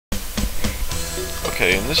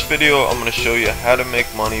Okay, in this video I'm going to show you how to make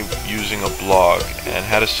money using a blog and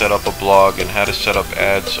how to set up a blog and how to set up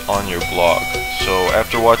ads on your blog. So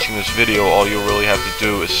after watching this video, all you'll really have to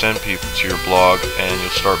do is send people to your blog and you'll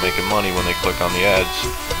start making money when they click on the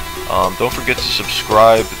ads. Don't forget to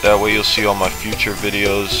subscribe, that way you'll see all my future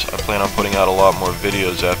videos. I plan on putting out a lot more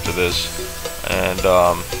videos after this. And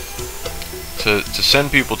to send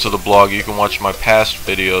people to the blog, you can watch my past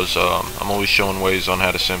videos. I'm always showing ways on how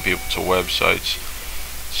to send people to websites.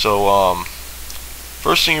 So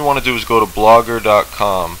first thing you want to do is go to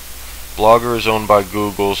blogger.com. Blogger is owned by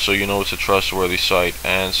Google, so you know it's a trustworthy site,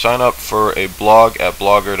 and sign up for a blog at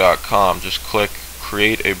blogger.com. Just click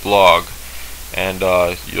create a blog and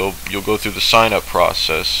you'll go through the sign up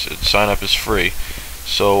process. Sign up is free.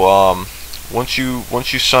 So once you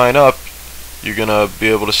sign up, you're gonna be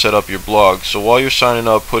able to set up your blog. So while you're signing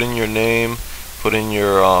up, put in your name, put in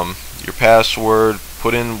your password,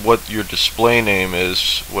 put in what your display name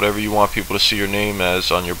is, whatever you want people to see your name as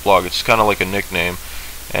on your blog. It's kind of like a nickname,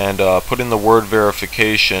 and put in the word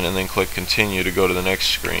verification, and then click continue to go to the next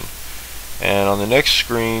screen. And on the next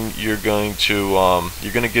screen, you're going to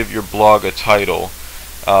give your blog a title.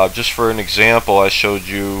 Just for an example, I showed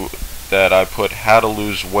you that I put how to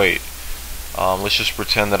lose weight. Let's just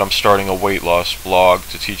pretend that I'm starting a weight loss blog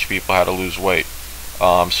to teach people how to lose weight.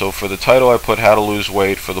 So for the title I put how to lose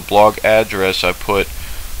weight. For the blog address I put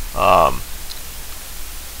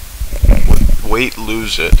weight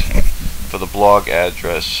lose it for the blog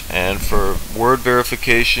address. And for word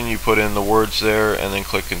verification, you put in the words there and then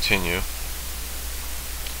click continue.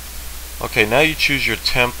 Okay, now you choose your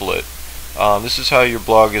template. This is how your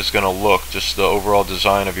blog is going to look, just the overall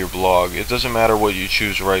design of your blog. It doesn't matter what you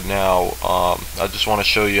choose right now. I just want to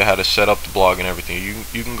show you how to set up the blog and everything.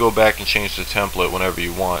 You can go back and change the template whenever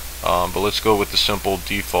you want, but let's go with the simple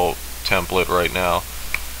default template right now.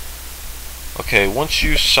 Okay, once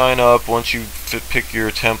you sign up, once you pick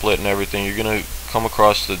your template and everything, you're going to come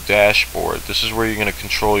across the dashboard. This is where you're going to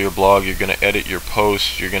control your blog. You're going to edit your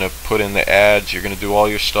posts, you're going to put in the ads, you're going to do all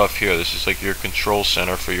your stuff here. This is like your control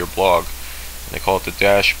center for your blog. They call it the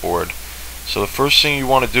dashboard. So the first thing you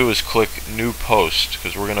want to do is click new post,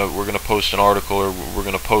 because we're gonna post an article, or we're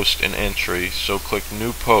gonna post an entry. So click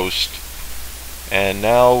new post, and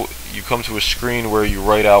now you come to a screen where you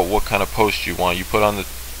write out what kind of post you want. You put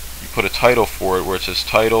a title for it where it says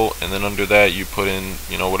title, and then under that you put in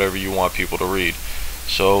whatever you want people to read.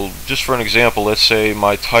 So just for an example, let's say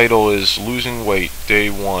my title is losing weight day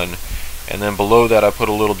 1. And then below that I put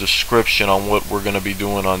a little description on what we're going to be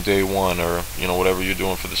doing on day 1, or whatever you're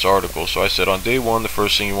doing for this article. So I said on day 1 the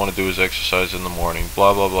first thing you want to do is exercise in the morning,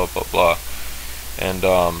 blah blah blah blah blah. And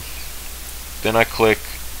then I click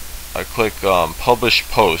publish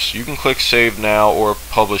post. You can click save now or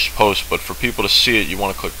publish post, but for people to see it you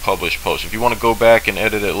want to click publish post. If you want to go back and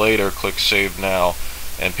edit it later, click save now,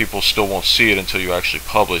 and people still won't see it until you actually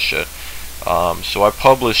publish it. So I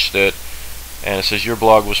published it, and it says your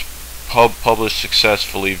blog was published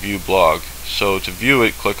successfully, view blog. So to view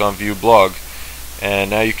it, click on view blog, and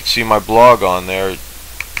now you can see my blog on there. You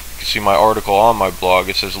can see my article on my blog.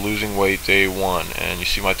 It says losing weight day 1, and you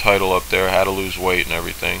see my title up there, how to lose weight and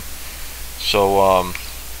everything. So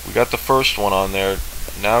we got the first one on there.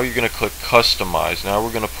 Now you're going to click customize. Now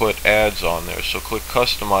we're going to put ads on there, so click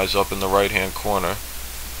customize up in the right hand corner,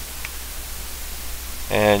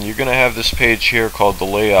 and you're going to have this page here called the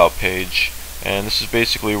layout page. And this is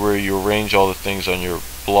basically where you arrange all the things on your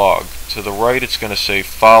blog. To the right it's going to say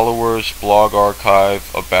followers, blog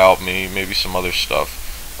archive, about me, maybe some other stuff.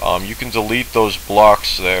 You can delete those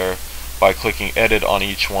blocks there by clicking edit on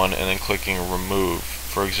each one and then clicking remove.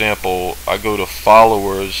 For example, I go to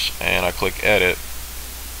followers and I click edit,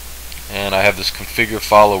 and I have this configure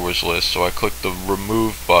followers list, so I click the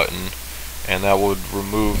remove button, and that would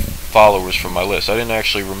remove followers from my list. I didn't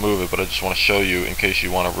actually remove it, but I just want to show you in case you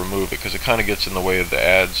want to remove it, because it kind of gets in the way of the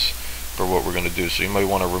ads for what we're going to do. So you might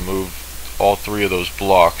want to remove all 3 of those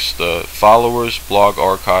blocks, the followers, blog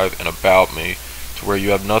archive, and about me, to where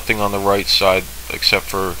you have nothing on the right side except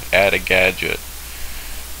for add a gadget.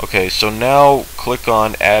 Okay, so now click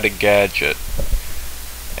on add a gadget,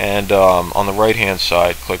 and on the right hand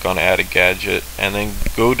side click on add a gadget, and then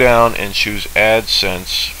go down and choose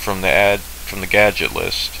AdSense from the gadget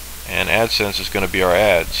list, and AdSense is going to be our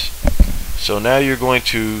ads. So now you're going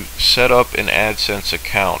to set up an AdSense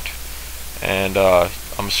account, and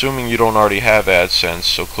I'm assuming you don't already have AdSense,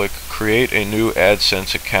 so click create a new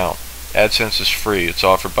AdSense account. AdSense is free, it's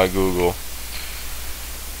offered by Google.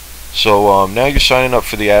 So now you're signing up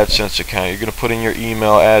for the AdSense account. You're going to put in your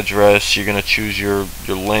email address, you're going to choose your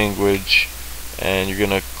language, and you're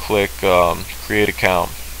going to click create account.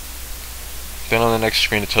 Then on the next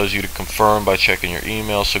screen it tells you to confirm by checking your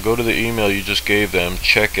email. So go to the email you just gave them,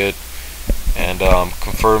 check it, and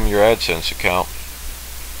confirm your AdSense account.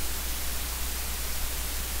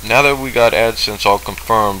 Now that we got AdSense all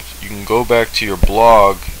confirmed, you can go back to your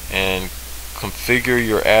blog and configure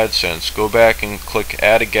your AdSense. Go back and click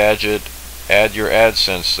Add a Gadget, add your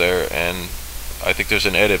AdSense there, and I think there's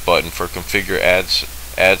an edit button for configure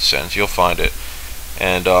AdSense. You'll find it.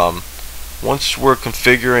 And once we're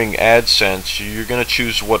configuring AdSense, you're going to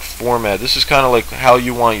choose what format. This is kind of like how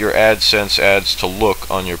you want your AdSense ads to look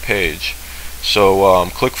on your page. So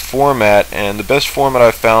click Format, and the best format I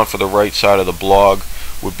found for the right side of the blog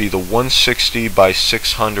would be the 160 by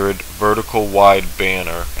 600 vertical wide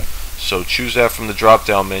banner. So choose that from the drop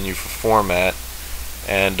down menu for format,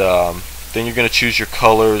 and then you're going to choose your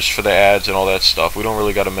colors for the ads and all that stuff. We don't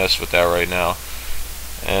really got to mess with that right now.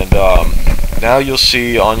 And now you'll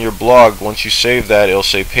see on your blog, once you save that, it'll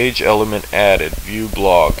say page element added, view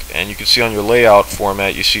blog, and you can see on your layout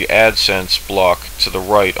format you see AdSense block to the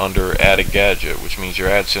right under add a gadget, which means your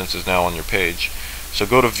AdSense is now on your page. So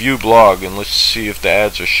go to view blog and let's see if the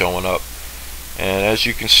ads are showing up. And as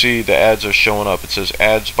you can see, the ads are showing up. It says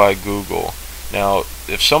ads by Google. Now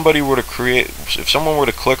if someone were to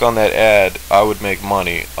click on that ad, I would make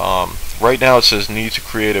money. Right now it says need to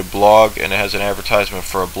create a blog, and it has an advertisement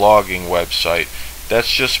for a blogging website.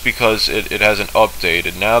 That's just because it hasn't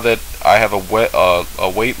updated. Now that I have a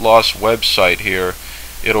weight loss website here,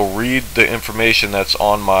 it'll read the information that's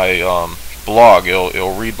on my blog.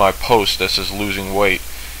 It'll read my post that says losing weight,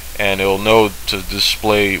 and it'll know to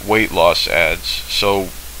display weight loss ads. So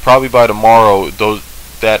probably by tomorrow,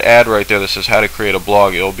 that ad right there that says how to create a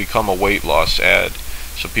blog, it'll become a weight loss ad,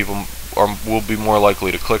 so people will be more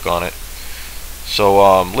likely to click on it.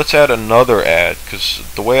 So let's add another ad, because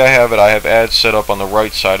the way I have ads set up on the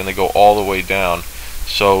right side and they go all the way down.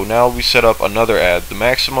 So now we set up another ad. The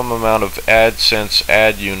maximum amount of AdSense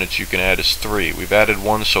ad units you can add is 3. We've added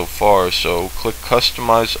 1 so far, so click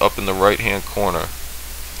Customize up in the right hand corner,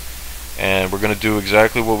 and we're going to do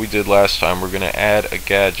exactly what we did last time. We're going to add a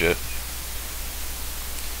gadget,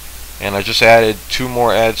 and I just added 2 more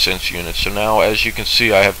AdSense units. So now, as you can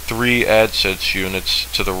see, I have 3 AdSense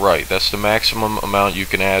units to the right. That's the maximum amount you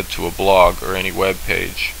can add to a blog or any web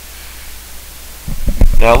page.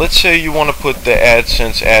 Now let's say you want to put the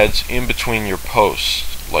AdSense ads in between your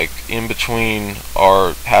posts, like in between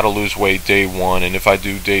our how to lose weight day 1, and if I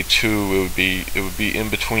do day 2, it would be in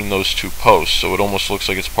between those 2 posts, so it almost looks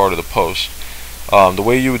like it's part of the post. The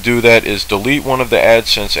way you would do that is delete one of the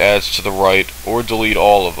AdSense ads to the right, or delete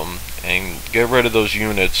all of them, and get rid of those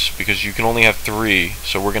units, because you can only have 3.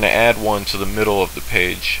 So we're going to add one to the middle of the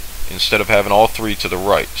page instead of having all 3 to the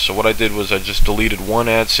right. So what I did was I just deleted 1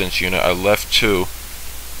 AdSense unit, I left 2,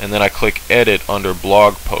 and then I click edit under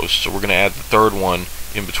blog post. So we're going to add the 3rd one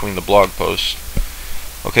in between the blog posts.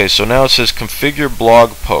 Okay, so now it says configure blog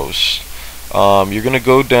posts. You're going to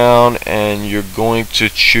go down and you're going to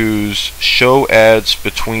choose show ads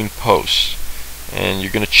between posts, and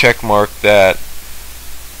you're going to check mark that,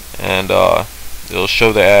 and it'll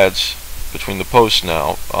show the ads between the posts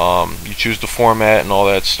now. You choose the format and all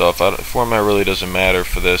that stuff. Format really doesn't matter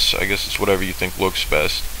for this. I guess it's whatever you think looks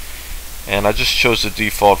best. And I just chose the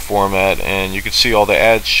default format, and you can see all the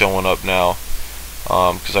ads showing up now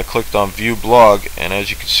because I clicked on view blog, and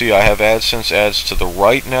as you can see I have AdSense ads to the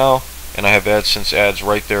right now, and I have AdSense ads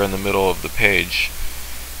right there in the middle of the page.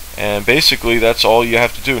 And basically that's all you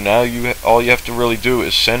have to do. Now all you have to really do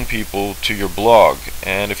is send people to your blog.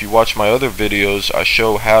 And if you watch my other videos, I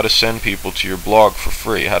show how to send people to your blog for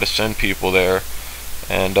free, how to send people there.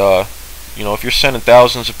 And you know, if you're sending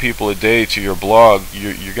thousands of people a day to your blog,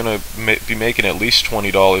 you're going to be making at least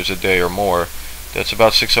 $20 a day or more. That's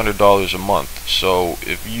about $600 a month. So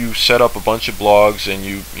if you set up a bunch of blogs and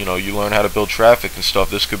you learn how to build traffic and stuff,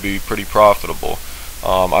 this could be pretty profitable.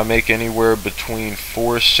 I make anywhere between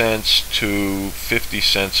 4 cents to 50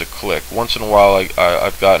 cents a click. Once in a while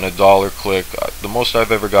I've gotten $1 click. The most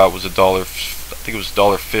I've ever got was $1, I think it was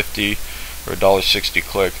 $1.50 or $1.60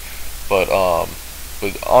 click. But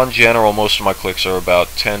on general, most of my clicks are about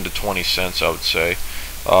 10 to 20 cents, I would say.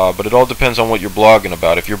 But it all depends on what you're blogging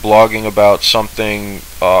about. If you're blogging about something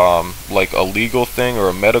like a legal thing or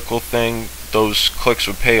a medical thing, those clicks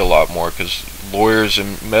would pay a lot more, because lawyers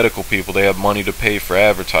and medical people, they have money to pay for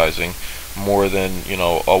advertising more than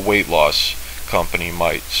a weight loss company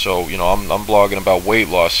might. So I'm blogging about weight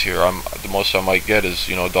loss here. The most I might get is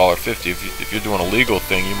 $1.50. If you're doing a legal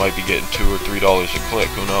thing, you might be getting $2 or $3 a click.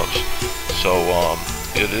 Who knows? So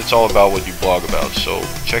it's all about what you blog about. So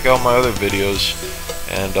check out my other videos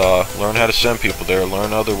and learn how to send people there.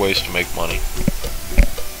 Learn other ways to make money.